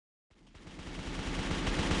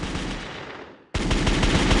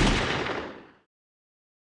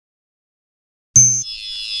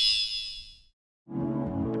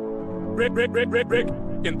Rick,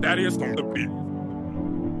 and Thadeus on the beat.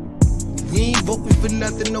 We ain't voting for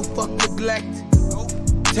nothing, no fuck neglect.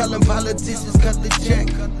 Telling politicians cut the check.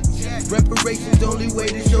 Reparations the only way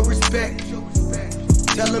to show respect.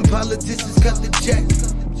 Telling politicians cut the check.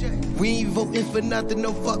 We ain't voting for nothing,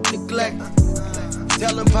 no fuck neglect.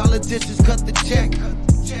 Telling politicians cut the check.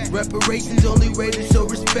 Reparations only way to show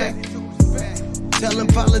respect. Telling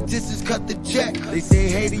politicians cut the check. They say,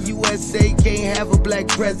 hey, the USA can't have a black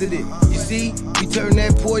president. You see, we turn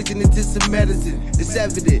that poison into some medicine. It's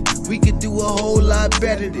evident we could do a whole lot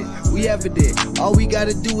better than we ever did. All we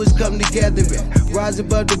gotta do is come together and rise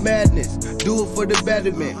above the madness. Do it for the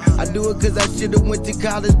betterment. I do it cause I should've went to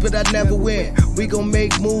college, but I never went. We gon'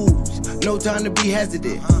 make moves, no time to be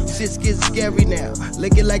hesitant. Shit's getting scary now,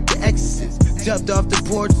 looking like the Exorcist. Jumped off the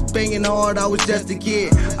porch, banging hard, I was just a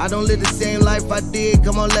kid. I don't live the same life I did,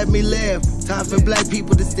 come on let me live. Time for black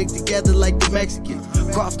people to stick together like the Mexicans.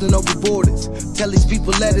 Crossing over borders, tell these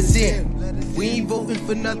people let us in. We ain't voting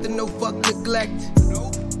for nothing, no fuck neglect.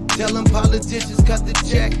 Telling politicians cut the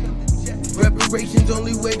check. Reparations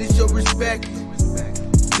only way to show respect.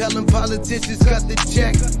 Telling politicians cut the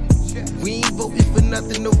check. We ain't voting for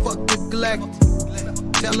nothing, no fuck neglect.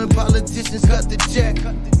 Telling politicians cut the check.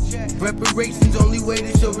 Reparations only way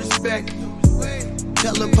to show respect.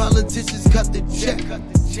 Telling politicians cut the check. So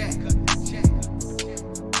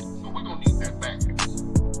we're gonna need that back.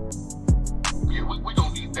 Yeah, we're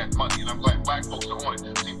gonna need that money, and I'm glad black folks are on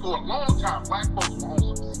it. See, for a long time, black folks were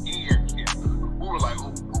on some scared shit. We were like,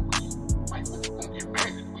 oh, white folks gonna get mad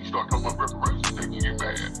if we start talking about reparations, they can get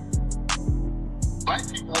mad. Black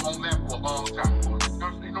people were on that for a long time.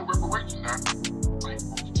 There's no reparation now. White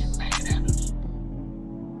folks get mad at us.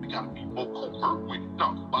 We gotta be more covert with it. No,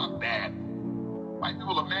 fuck that. White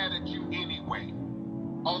people are mad at you anyway.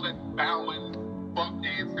 All that bowing, bump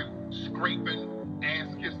dancing, scraping,